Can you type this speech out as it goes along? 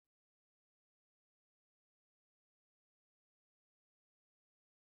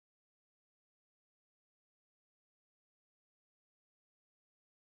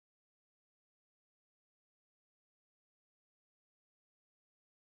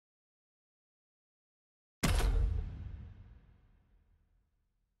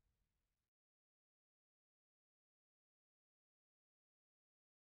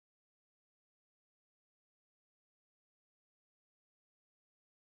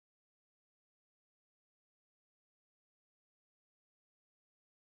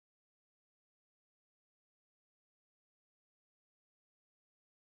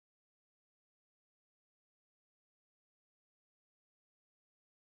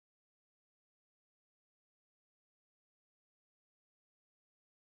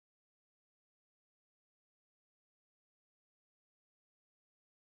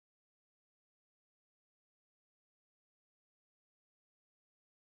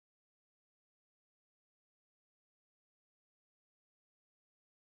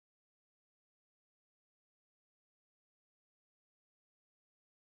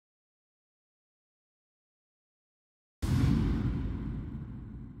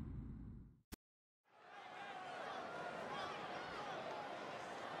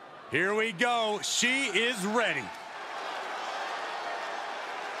Here we go. She is ready.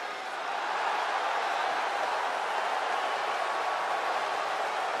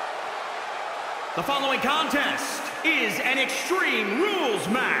 The following contest is an Extreme Rules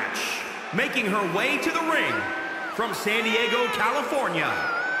match. Making her way to the ring from San Diego, California.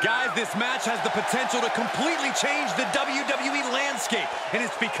 Guys, this match has the potential to completely change the WWE landscape, and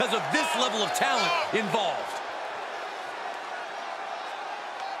it's because of this level of talent involved.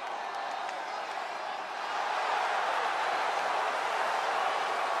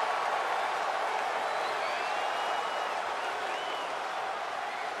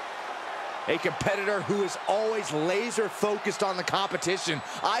 A competitor who is always laser focused on the competition.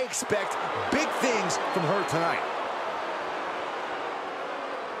 I expect big things from her tonight.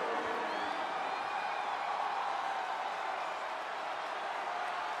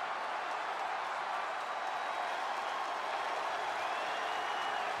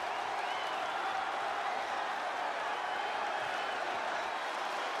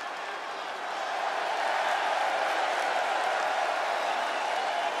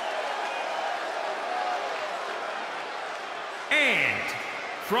 And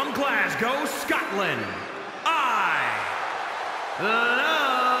from Glasgow, Scotland, I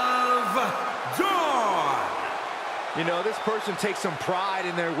love Dawn. You know, this person takes some pride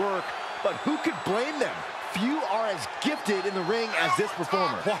in their work, but who could blame them? Few are as gifted in the ring as this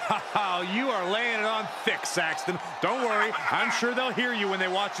performer. Wow, you are laying it on thick, Saxton. Don't worry, I'm sure they'll hear you when they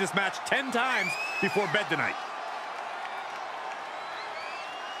watch this match 10 times before bed tonight.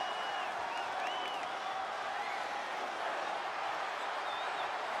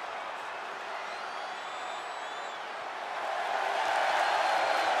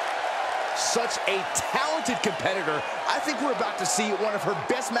 Such a talented competitor. I think we're about to see one of her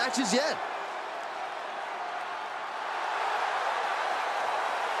best matches yet.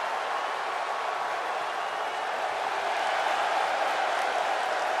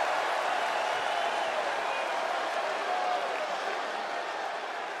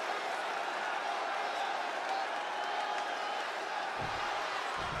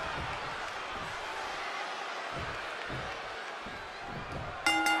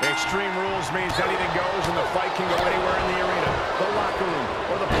 Extreme Rules means anything goes and the fight can go anywhere in the arena, the locker room,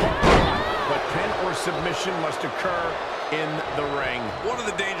 or the parking lot. But pin or submission must occur in the ring. One of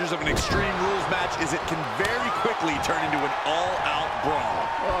the dangers of an Extreme Rules match is it can very quickly turn into an all-out brawl.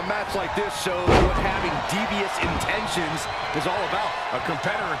 Well, a match like this shows what having devious intentions is all about. A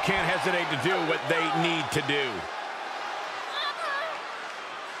competitor can't hesitate to do what they need to do.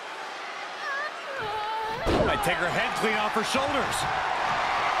 Might take her head clean off her shoulders.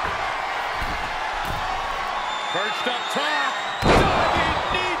 Perched up top. Diving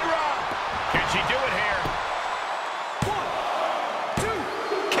knee drop. Can she do it here? 1, 2.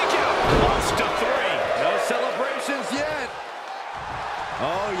 Kick out. Lost to 3. No celebrations yet.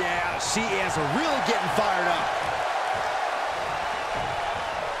 Oh, yeah, she is really getting fired up.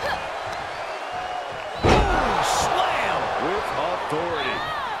 Boom, slam with authority.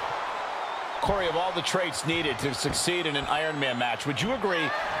 Corey, of all the traits needed to succeed in an Ironman match, would you agree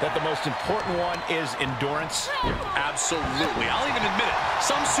that the most important one is endurance? Absolutely. I'll even admit it.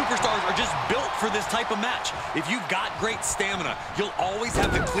 Some superstars are just built for this type of match. If you've got great stamina, you'll always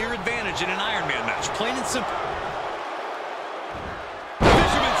have the clear advantage in an Ironman match. Plain and simple.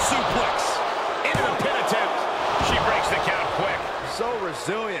 Fisherman suplex. Into the pin attempt. She breaks the count quick. So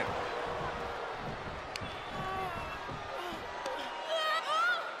resilient.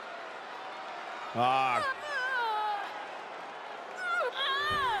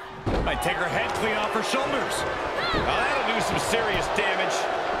 Might take her head clean off her shoulders. Now that'll do some serious damage.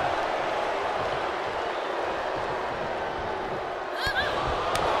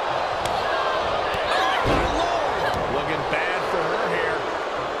 Looking bad for her here.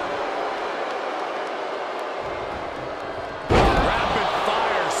 Rapid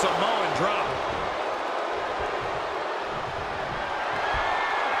fire Samoan drop.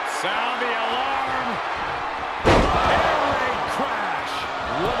 Sound the alarm. Air raid crash.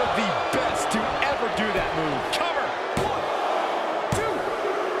 One of the best to ever do that move. Cover. 1, 2,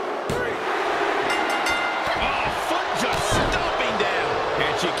 3. Oh, foot just stomping down.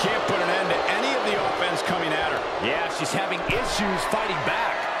 And she can't put an end to any of the offense coming at her. Yeah, she's having issues fighting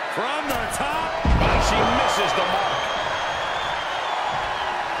back. From the top. But she misses the mark.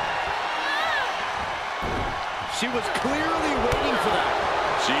 She was clearly waiting for that.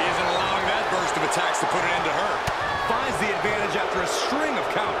 She isn't allowing that burst of attacks to put an end to her. Finds the advantage after a string of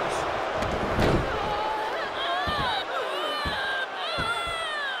counters.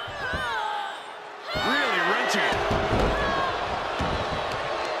 Really wrenching it.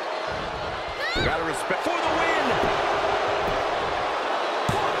 expect for the win.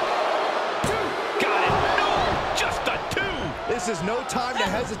 Got it. No, just a 2. This is no time to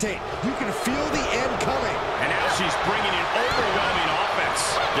hesitate. You can feel the end coming. And now she's bringing in overwhelming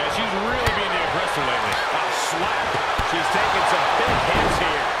offense. Yeah, she's really being the aggressor lately. A slap. She's taking some big hits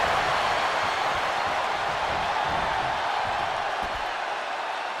here.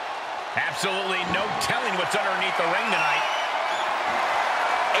 Absolutely no telling what's underneath the ring tonight.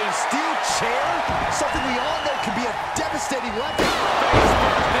 A steel chair? Something we all know can be a devastating weapon. Face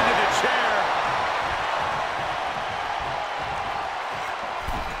first into the chair.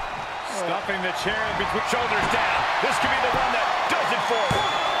 Stuffing the chair between shoulders down. This could be the one that does it for her.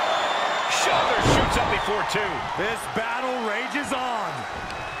 Shoulder shoots up before 2. This battle rages on.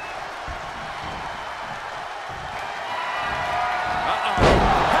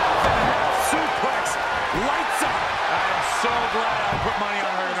 Suplex, lights up. I am so glad I put money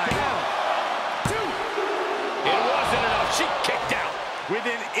on her tonight. It wasn't enough. She kicked out.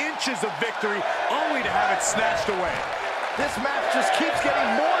 Within inches of victory, only to have it snatched away. This match just keeps getting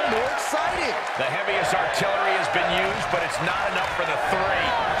more and more exciting. The heaviest artillery has been used, but it's not enough for the 3.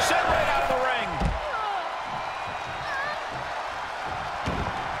 Sent right out of the ring.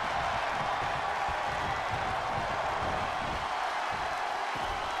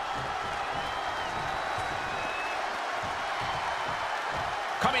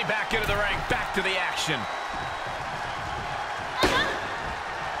 Coming back into the ring, back to the action.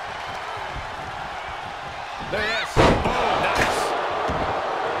 There it is. Boom, nice.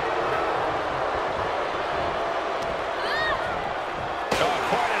 Oh,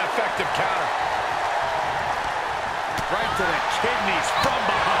 quite an effective counter. Right to the kidneys from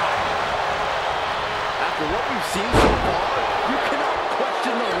behind. After what we've seen so far, you cannot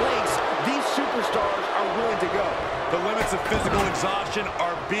question the lengths these superstars are willing to go. The limits of physical exhaustion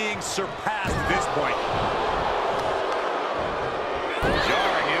are being surpassed at this point.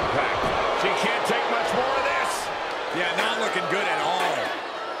 Jarring impact. She can't take much more of this. Yeah, not looking good at all.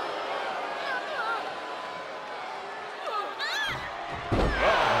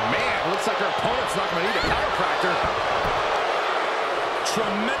 Oh, man, looks like her opponent's not going to need a chiropractor.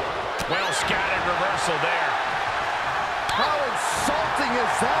 Tremendous. Well scattered reversal there. How insulting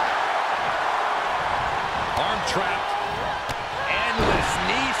is that? Arm trapped. Endless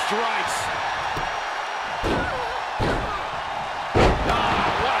knee strikes. Ah,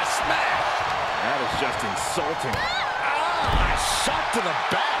 what a smash. That is just insulting. Ah, shot to the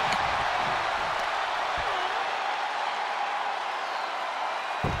back.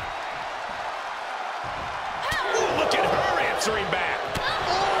 Ooh, look at her answering back.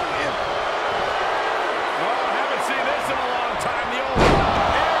 Oh, haven't seen this in a long time. The old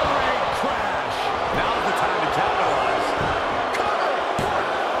air raid crash. Now's the time to capitalize.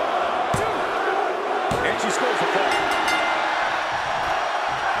 And she scores a fall.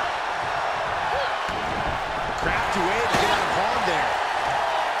 Crafty way to get out of harm there.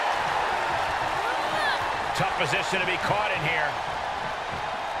 Tough position to be caught in here.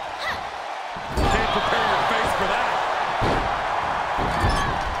 Can't prepare your face for that.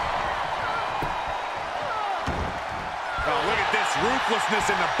 Oh, look at this ruthlessness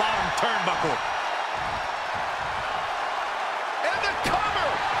in the bottom turnbuckle. And the cover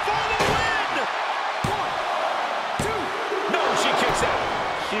for the win! 1, 2. No, she kicks out.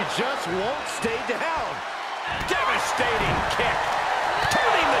 She just won't stay down. Devastating kick.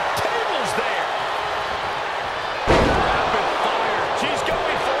 Turning the tables there. Rapid fire. She's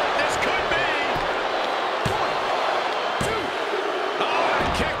going for it. This could be. 1, 2. Oh,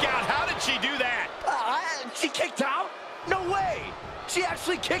 kick out. How did she do that? She kicked out? No way. She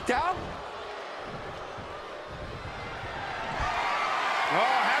actually kicked out?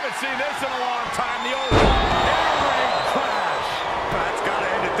 Oh, haven't seen this in a long time. The old air raid crash. That's got to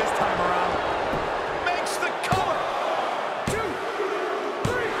end it this time around. Makes the cover. 2,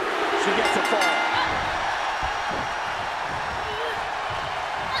 3. She gets a fall.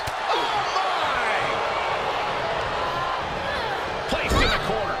 Oh, my! Placed in the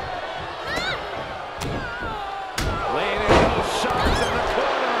corner. Laying in those shots in the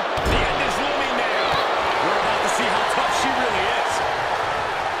corner. The end is looming now. We're about to see how tough she really is.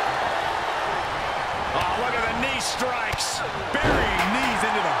 Oh, look at the knee strikes. Burying knees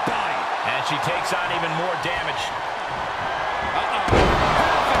into the body. And she takes on even more damage. Half and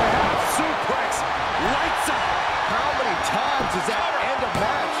half suplex. Lights up. How many times is that end of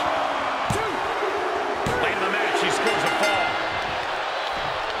match? 2. Late in the match, she scores a fall.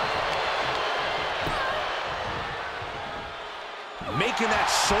 Making that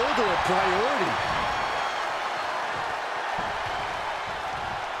shoulder a priority.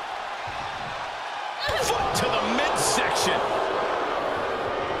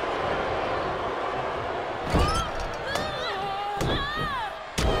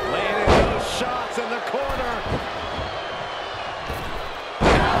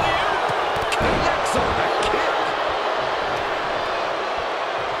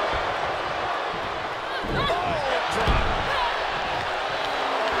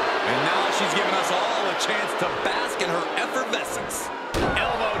 us all a chance to bask in her effervescence.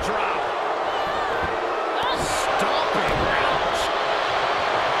 Elbow drop. Stomping. Ouch.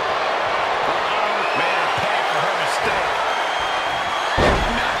 Made her pay for her mistake.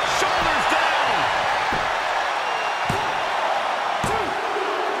 Now shoulders down.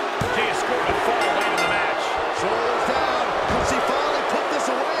 She has scored a fall late in the match. Shoulders down. Can she finally put this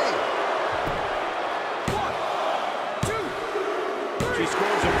away? 1, 2. She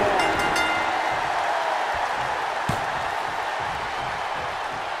scores a fall.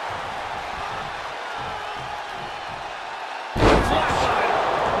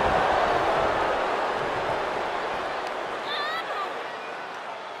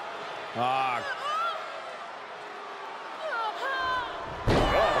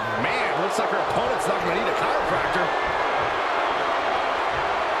 Oh, man. Looks like her opponent's not going to need a chiropractor.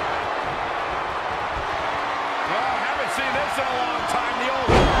 Oh, haven't seen this in a long time. The old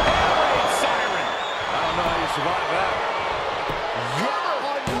air raid siren. I don't know how you survive that.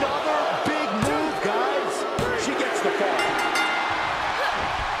 Yet another big move, guys. She gets the fall.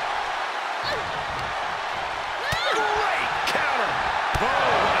 Great counter. Oh,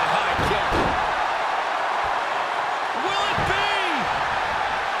 what a high kick. Will it be?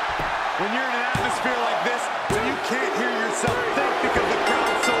 When you're in an atmosphere like this, when you can't hear yourself think because the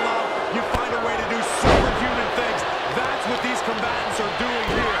crowd's so loud, you find a way to do superhuman things. That's what these combatants are doing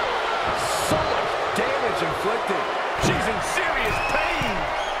here. So much damage inflicted. She's in serious pain.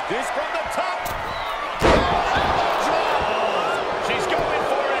 This from the top. She's going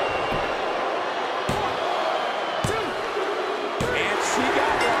for it. 1, 2. And she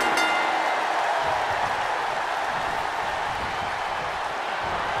got one.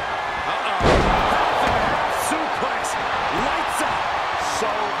 Suplex. Lights out.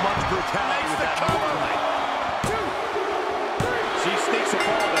 So much brutality with that cover. movement. 2, 3. She sneaks a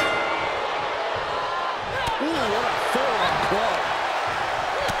fall there. Ooh, what a forearm club.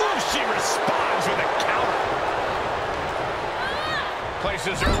 Ooh, she responds with a counter.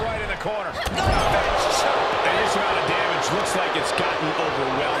 Places her right in the corner. And this amount of damage looks like it's gotten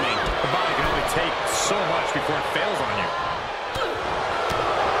overwhelming. The body can only take so much before it fails on you.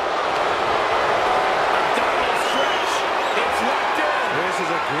 Abdominal stretch. It's locked in. This is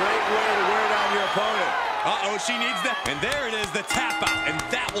a great way to wear down your opponent. Uh-oh, she needs that. And there it is, the tap out. And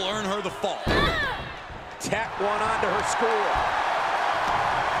that will earn her the fall. Tack one onto her score.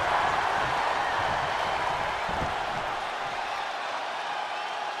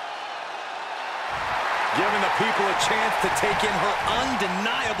 Giving the people a chance to take in her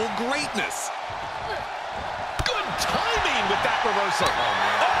undeniable greatness. Good timing with that reversal. Oh,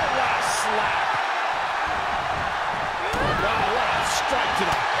 man. Oh, what a slap. Wow, what a strike to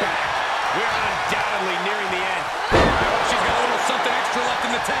the back. We're undoubtedly nearing the end. I hope she's got a little something extra left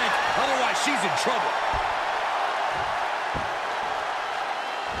in the tank. Otherwise, she's in trouble.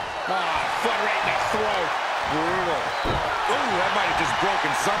 Foot right in the throat. Brutal. Ooh, that might have just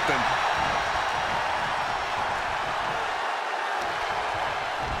broken something.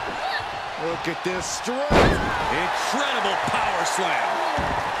 Look at this strength. Incredible power slam.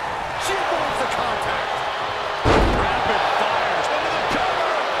 She avoids the contact. Rapid fires. Into the cover.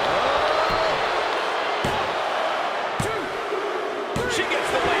 2. She gets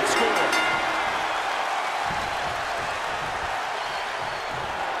the late score.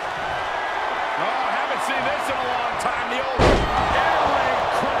 Oh, haven't seen this in a long time. The old air raid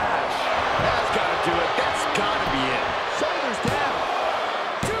crash. That's got to do it. That's got to be it. Shoulders down.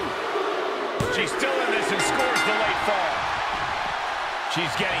 2. She's still in this and scores the late fall.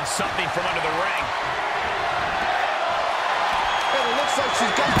 She's getting something from under the ring. And it looks like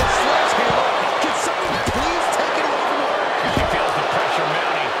she's got the sledgehammer. Can someone please take it away from her? She feels the pressure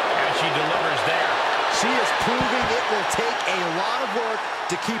mounting as she delivers there. She is proving it will take a lot of work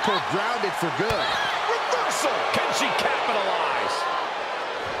to keep her grounded for good. Reversal. Can she capitalize?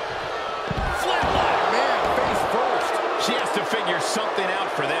 Flatline. Man, face first. She has to figure something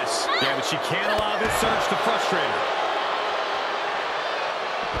out for this. Yeah, but she can't allow this surge to frustrate her.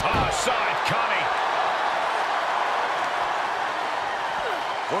 Saw it coming.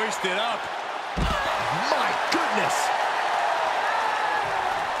 Hoisted up. My goodness.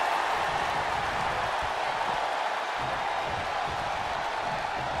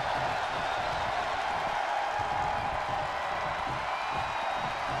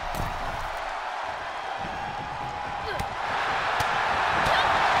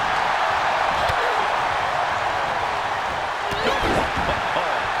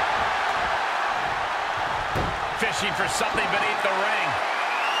 Fishing for something beneath the ring.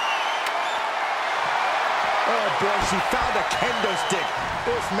 Oh, boy, she found a kendo stick.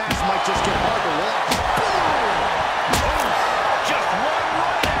 This match might just get hard to watch. Boom! Oh, just one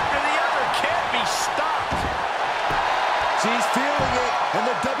right after the other. Can't be stopped. She's feeling it, and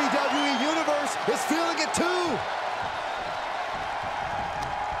the WWE Universe is feeling it too.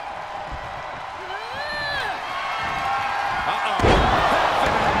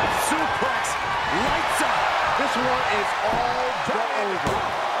 Half-and-half suplex. Lights up. This one is all but over.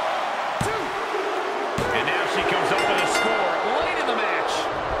 And now she comes up with a score late in the match.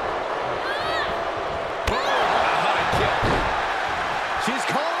 Boom, what a high kick. She's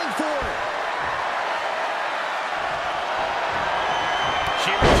calling for it.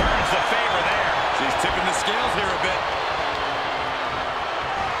 She returns the favor there. She's tipping the scales here a bit.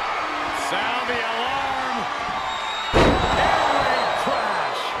 Sound the alarm. Air raid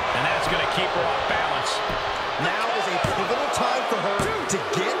crash. And that's going to keep her off balance. Now is a pivotal time for her to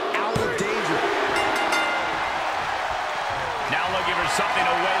get out of danger. Now looking for something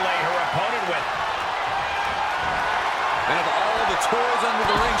to waylay her opponent with. And of all the toys under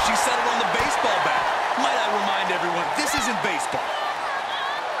the ring, she settled on the baseball bat. Might I remind everyone, this isn't baseball.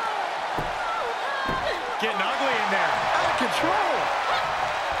 Getting ugly in there. Out of control.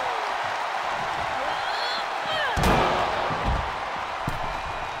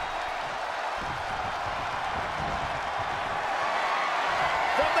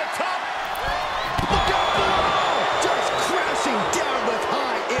 From the top. Look out below! Just crashing down with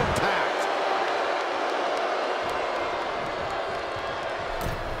high impact.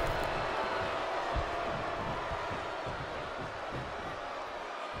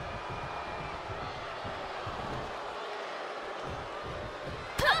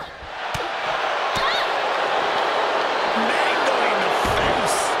 Mangling the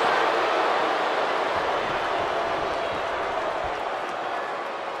face.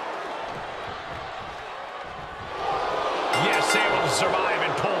 Yes, able to survive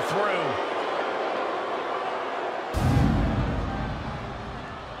and pull through.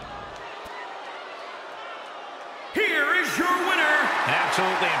 Here is your winner, An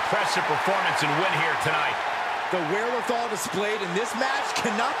absolutely impressive performance and win here tonight. The wherewithal displayed in this match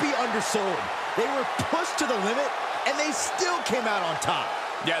cannot be undersold. They were pushed to the limit, and they still came out on top.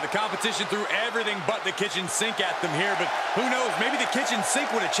 Yeah, the competition threw everything but the kitchen sink at them here, but who knows, maybe the kitchen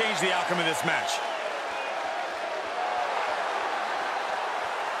sink would have changed the outcome of this match.